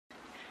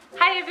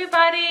Hi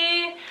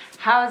everybody!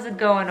 How's it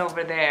going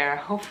over there?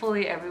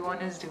 Hopefully everyone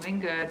is doing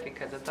good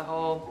because of the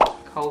whole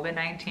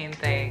COVID-19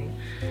 thing.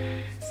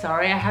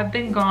 Sorry I have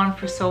been gone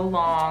for so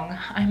long.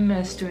 I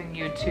miss doing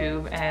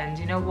YouTube, and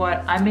you know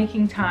what? I'm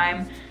making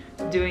time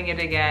doing it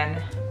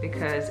again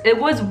because it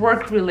was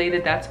work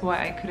related. That's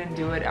why I couldn't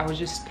do it. I was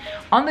just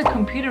on the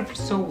computer for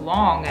so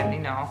long, and you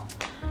know,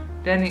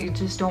 then you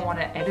just don't want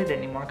to edit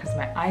anymore because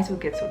my eyes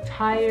would get so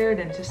tired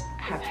and just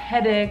have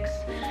headaches.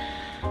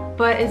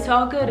 But it's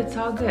all good, it's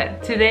all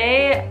good.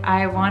 Today,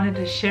 I wanted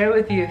to share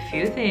with you a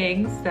few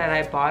things that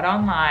I bought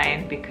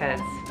online because,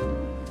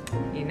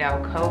 you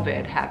know,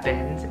 COVID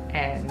happened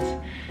and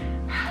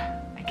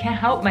I can't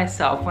help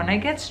myself. When I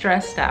get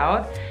stressed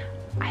out,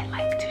 I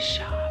like to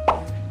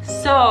shop.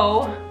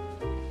 So,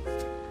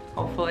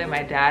 hopefully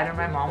my dad or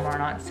my mom are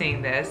not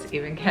seeing this,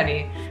 even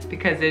Kenny,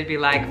 because they'd be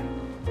like,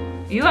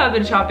 you have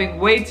been shopping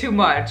way too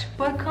much.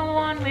 But come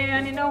on,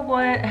 man, you know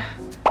what?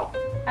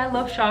 I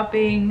love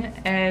shopping,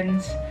 and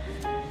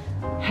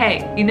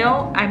hey, you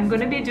know, I'm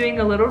gonna be doing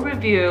a little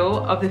review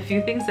of the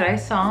few things that I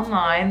saw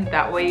online.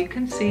 That way you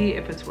can see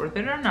if it's worth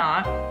it or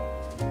not.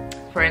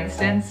 For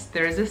instance,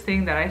 there's this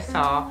thing that I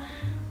saw.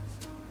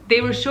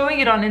 They were showing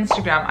it on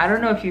Instagram. I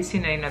don't know if you've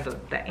seen any of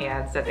the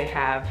ads that they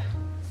have.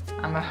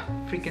 I'm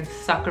a freaking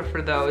sucker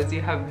for those.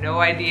 You have no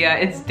idea.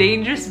 It's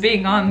dangerous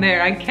being on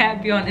there. I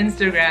can't be on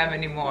Instagram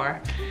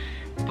anymore.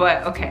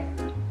 But okay,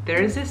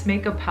 there is this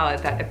makeup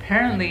palette that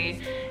apparently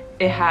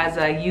it has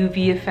a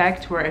UV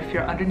effect where if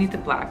you're underneath the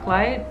black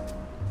light,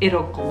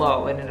 it'll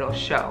glow and it'll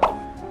show.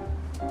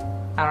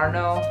 I don't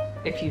know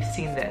if you've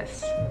seen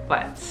this,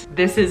 but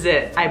this is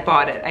it. I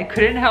bought it. I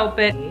couldn't help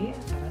it. I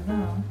don't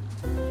know.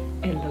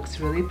 It looks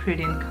really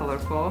pretty and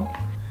colorful.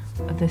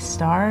 The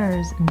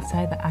stars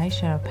inside the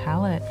eyeshadow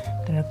palette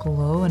that are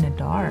glow in the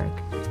dark.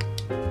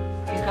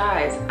 You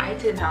guys, I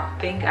did not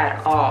think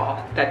at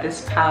all that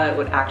this palette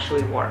would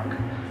actually work,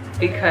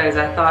 because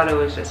I thought it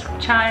was just from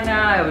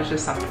China, it was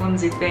just some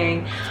flimsy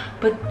thing.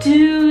 But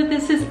dude,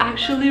 this is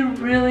actually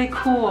really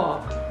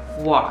cool.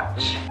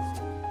 Watch.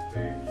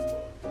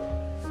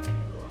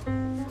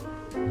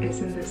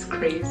 Isn't this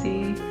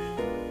crazy?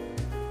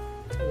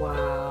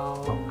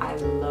 Wow, I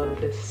love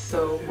this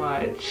so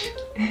much.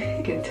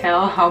 You can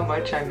tell how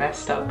much I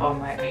messed up on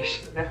my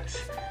eyeshadows.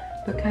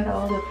 Look at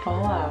all the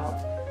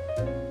fallout.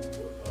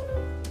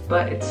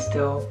 But it's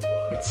still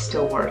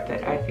worth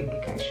it. I think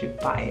you guys should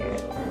buy it.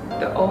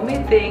 The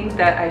only thing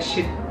that I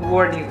should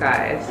warn you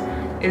guys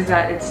is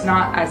that it's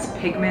not as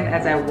pigment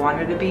as I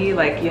want it to be.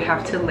 Like, you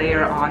have to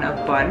layer on a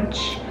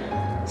bunch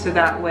so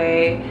that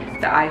way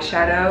the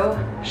eyeshadow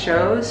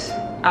shows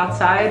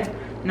outside,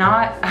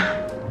 not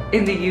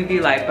in the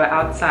UV light, but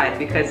outside,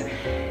 because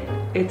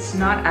it's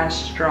not as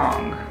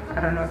strong.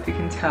 I don't know if you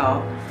can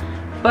tell,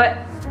 but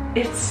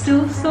it's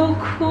still so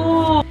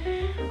cool.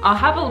 I'll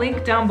have a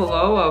link down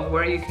below of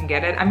where you can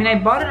get it. I mean, I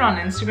bought it on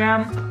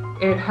Instagram.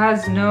 It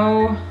has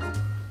no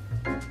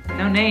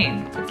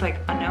name. It's like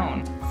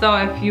unknown. So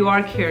if you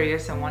are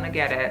curious and want to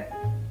get it,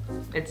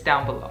 it's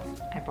down below.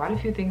 I bought a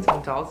few things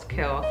on Dolls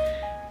Kill,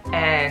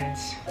 and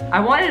I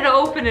wanted to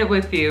open it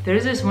with you.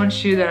 There's this one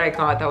shoe that I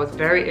got that was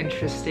very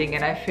interesting,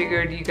 and I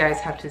figured you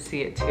guys have to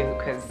see it too,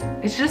 because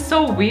it's just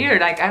so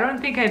weird. Like, I don't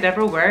think I'd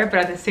ever wear it, but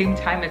at the same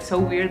time, it's so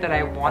weird that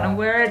I want to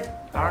wear it.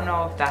 I don't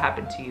know if that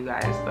happened to you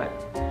guys, but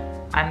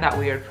I'm that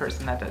weird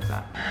person that does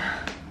that.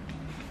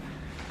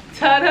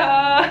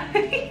 Ta-da!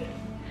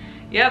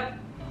 Yep,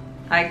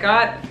 I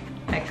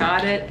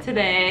got it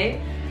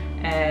today,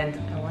 and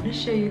I want to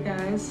show you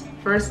guys.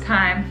 First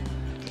time.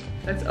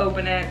 Let's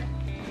open it.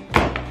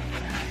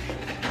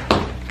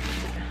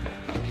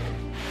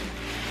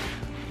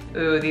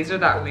 Ooh, these are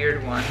that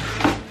weird one.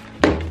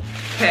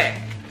 Okay.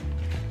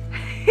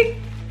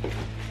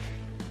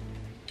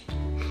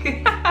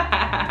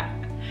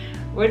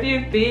 What do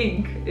you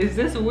think? Is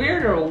this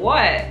weird or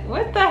what?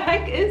 What the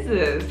heck is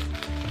this?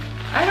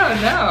 I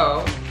don't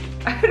know.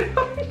 I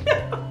don't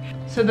know.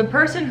 So the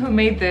person who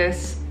made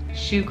this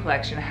shoe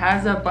collection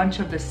has a bunch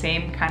of the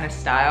same kind of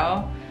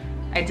style.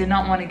 I did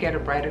not want to get a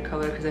brighter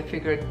color because I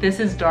figured this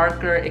is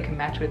darker, it can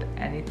match with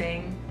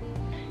anything.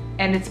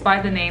 And it's by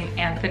the name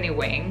Anthony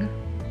Wang.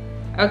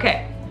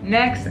 Okay,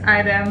 next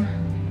item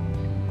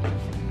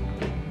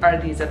are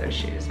these other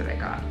shoes that I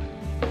got.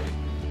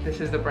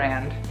 This is the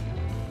brand.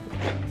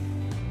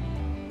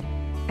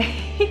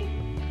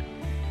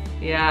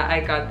 Yeah, I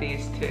got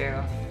these too.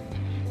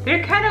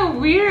 They're kind of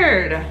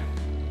weird,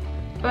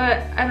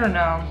 but I don't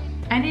know.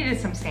 I needed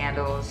some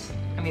sandals.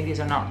 I mean, these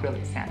are not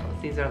really sandals.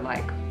 These are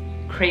like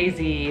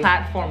crazy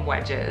platform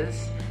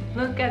wedges.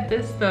 Look at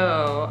this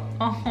though.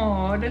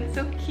 Oh, that's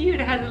so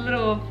cute. It has a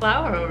little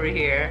flower over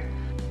here.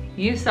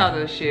 You saw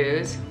those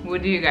shoes.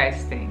 What do you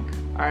guys think?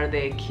 Are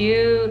they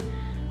cute?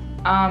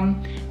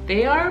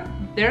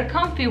 They're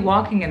comfy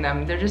walking in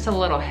them. They're just a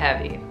little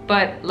heavy.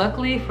 But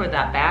luckily for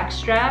that back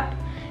strap,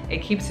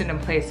 it keeps it in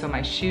place so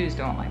my shoes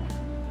don't my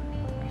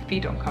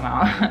feet don't come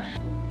out.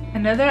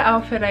 Another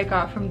outfit I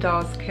got from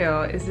Dolls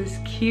Kill is this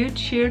cute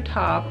sheer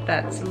top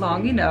that's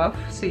long enough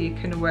so you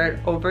can wear it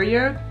over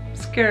your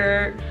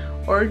skirt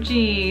or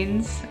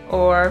jeans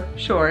or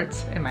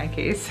shorts in my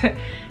case.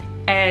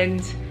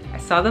 And I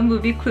saw the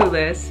movie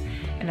Clueless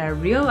and I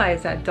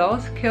realized that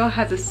Dolls Kill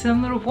has a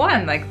similar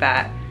one like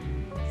that.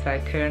 So I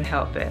couldn't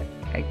help it.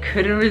 I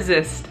couldn't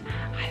resist.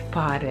 I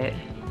bought it.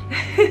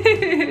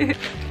 The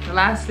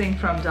last thing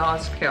from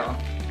Dolls Kill.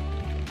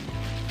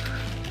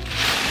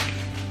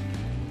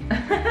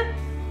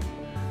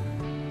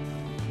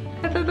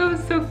 I thought that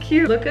was so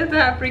cute. Look at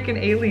that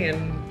freaking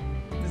alien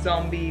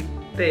zombie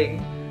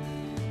thing.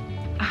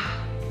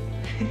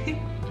 It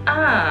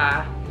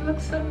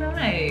looks so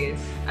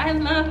nice. I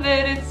love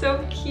it, it's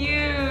so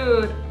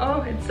cute.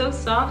 Oh, it's so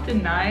soft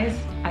and nice.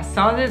 I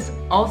saw this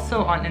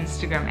also on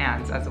Instagram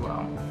ads as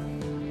well.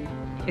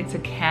 It's a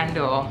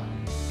candle.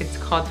 It's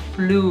called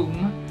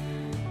Flume.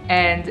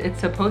 And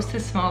it's supposed to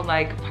smell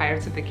like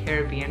Pirates of the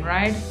Caribbean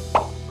ride.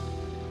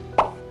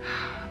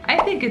 I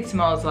think it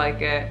smells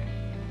like it.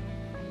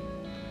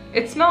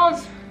 It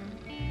smells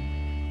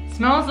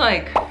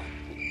like,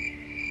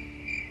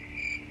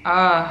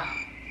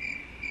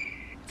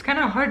 it's kind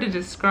of hard to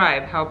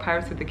describe how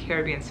Pirates of the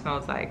Caribbean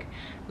smells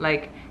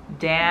like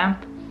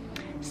damp,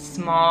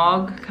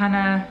 smog kind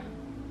of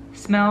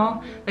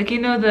smell. Like, you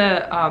know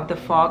the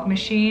fog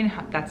machine,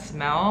 that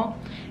smell?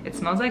 It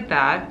smells like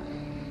that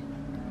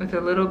with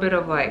a little bit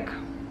of like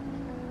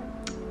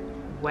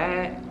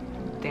wet,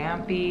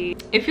 dampy.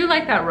 If you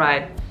like that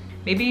ride,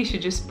 maybe you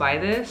should just buy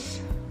this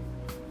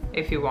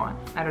if you want.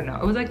 I don't know.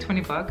 It was like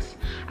 20 bucks.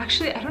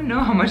 Actually, I don't know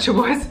how much it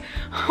was.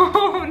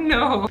 Oh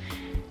no.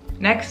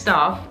 Next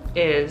off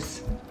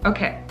is,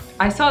 okay,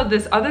 I saw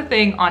this other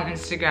thing on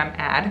Instagram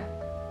ad.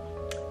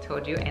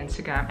 Told you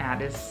Instagram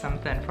ad is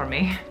something for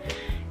me.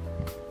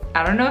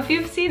 I don't know if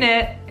you've seen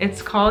it.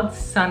 It's called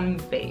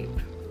Sunbathe.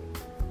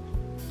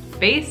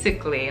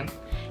 Basically,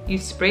 you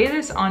spray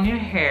this on your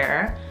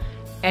hair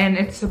and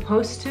it's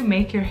supposed to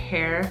make your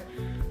hair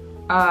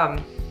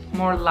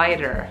more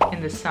lighter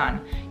in the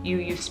sun.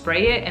 You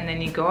spray it and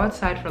then you go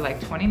outside for like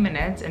 20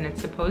 minutes and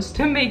it's supposed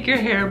to make your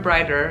hair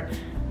brighter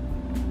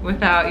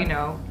without, you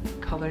know,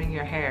 coloring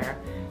your hair.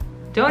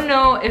 Don't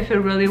know if it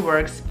really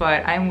works,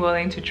 but I'm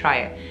willing to try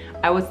it.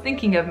 I was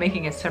thinking of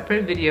making a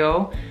separate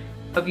video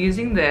of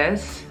using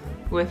this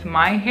with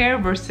my hair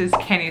versus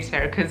Kenny's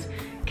hair, because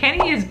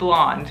Kenny is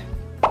blonde,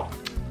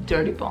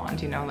 dirty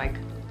blonde, you know, like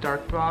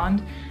dark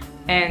blonde.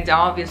 And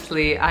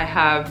obviously I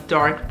have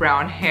dark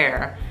brown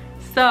hair.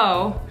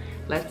 So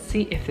let's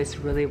see if this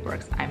really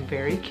works. I'm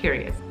very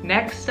curious.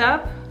 Next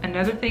up,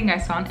 another thing I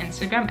saw on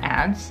Instagram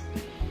ads.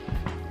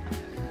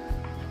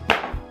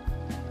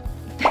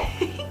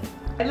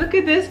 Look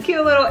at this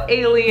cute little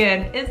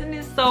alien. Isn't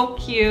it so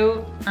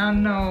cute? I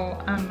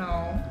know, I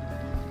know.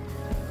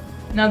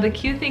 Now the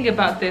cute thing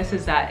about this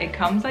is that it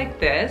comes like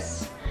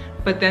this,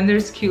 but then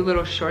there's cute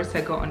little shorts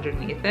that go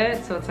underneath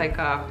it. So it's like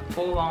a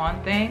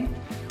full-on thing.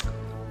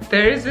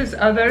 There's this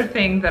other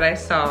thing that I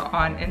saw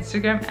on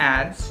Instagram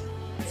ads.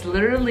 It's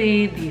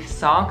literally these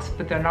socks,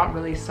 but they're not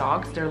really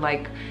socks. They're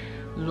like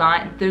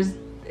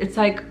it's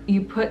like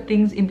you put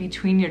things in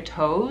between your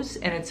toes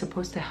and it's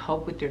supposed to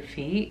help with your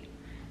feet.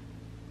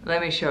 Let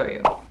me show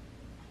you.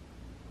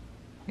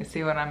 You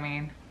see what I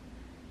mean?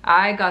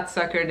 I got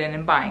suckered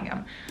in buying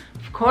them.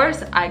 Of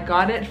course, I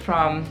got it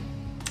from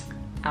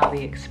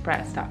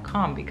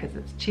AliExpress.com because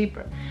it's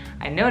cheaper.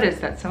 I noticed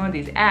that some of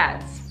these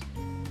ads,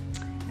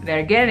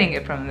 they're getting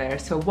it from there.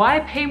 So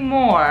why pay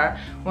more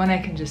when I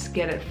can just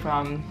get it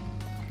from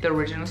the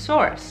original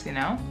source, you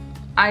know?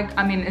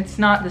 I mean, it's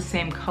not the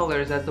same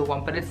colors as the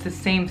one, but it's the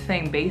same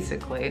thing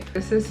basically.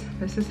 This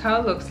is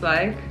how it looks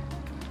like.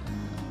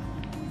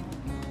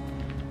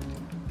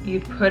 You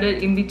put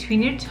it in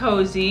between your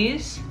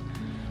toesies.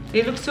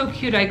 They look so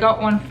cute. I got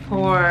one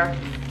for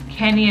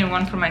Kenny and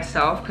one for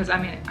myself because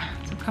I mean,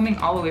 it's coming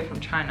all the way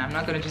from China. I'm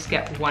not gonna just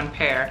get one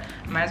pair.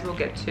 I might as well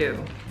get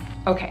two.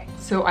 Okay,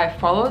 so I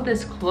followed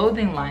this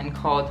clothing line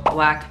called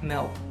Black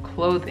Milk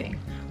Clothing,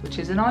 which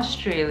is in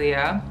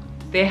Australia.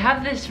 They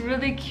have this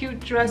really cute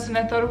dress and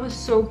I thought it was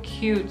so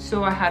cute,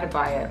 so I had to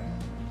buy it.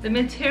 The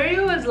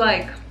material is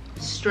like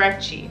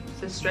stretchy.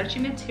 It's a stretchy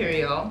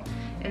material.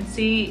 And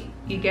see,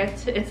 you get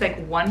to, it's like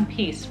one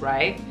piece,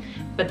 right?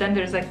 But then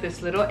there's like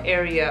this little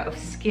area of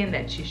skin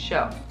that you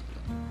show.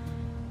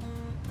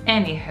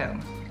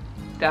 Anywho,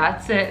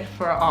 that's it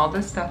for all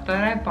the stuff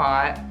that I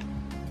bought.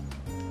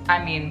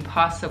 I mean,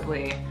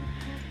 possibly,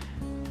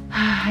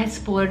 I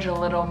splurge a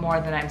little more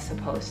than I'm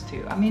supposed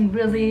to. I mean,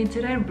 really,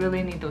 did I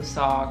really need those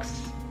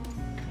socks?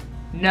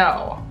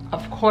 No,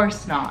 of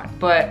course not.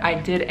 But I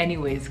did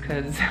anyways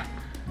because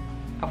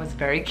I was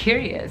very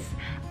curious.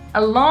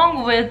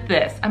 Along with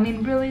this, I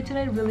mean, really, did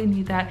I really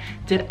need that?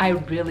 Did I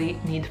really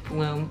need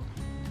Flume?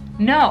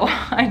 No,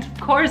 of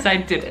course I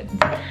didn't.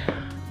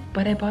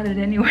 But I bought it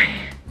anyway.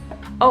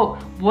 Oh,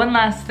 one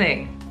last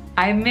thing.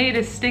 I made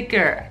a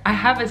sticker. I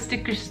have a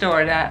sticker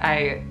store that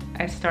I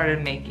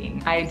started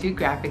making. I do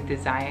graphic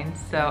design,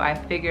 so I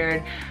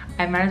figured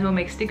I might as well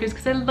make stickers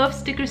because I love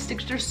stickers.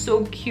 Stickers are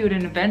so cute,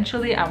 and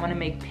eventually I want to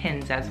make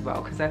pins as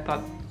well because I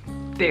thought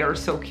they are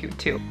so cute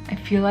too. I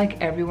feel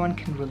like everyone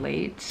can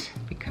relate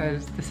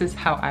because this is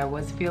how I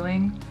was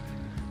feeling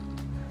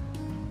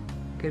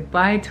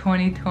Goodbye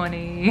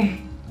 2020.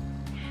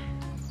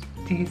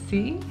 Do you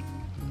see?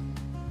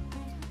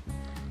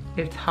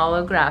 It's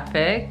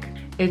holographic.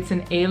 It's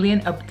an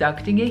alien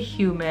abducting a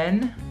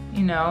human.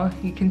 You know,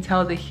 you can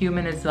tell the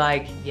human is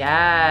like,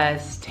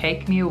 yes,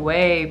 take me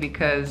away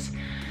because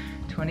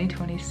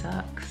 2020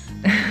 sucks.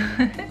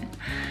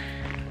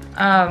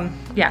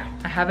 Yeah,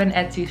 I have an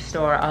Etsy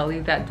store. I'll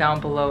leave that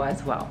down below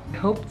as well. I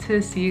hope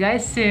to see you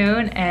guys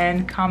soon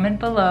and comment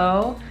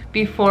below.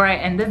 Before I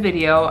end the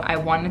video, I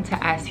wanted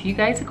to ask you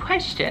guys a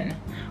question.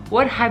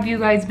 What have you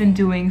guys been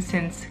doing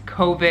since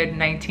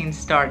COVID-19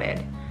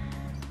 started?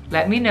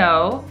 Let me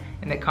know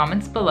in the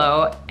comments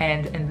below,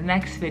 and in the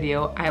next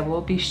video, I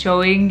will be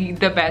showing you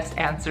the best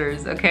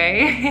answers,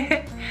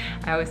 okay?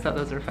 I always thought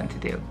those were fun to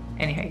do.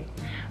 Anyway,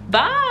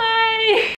 bye!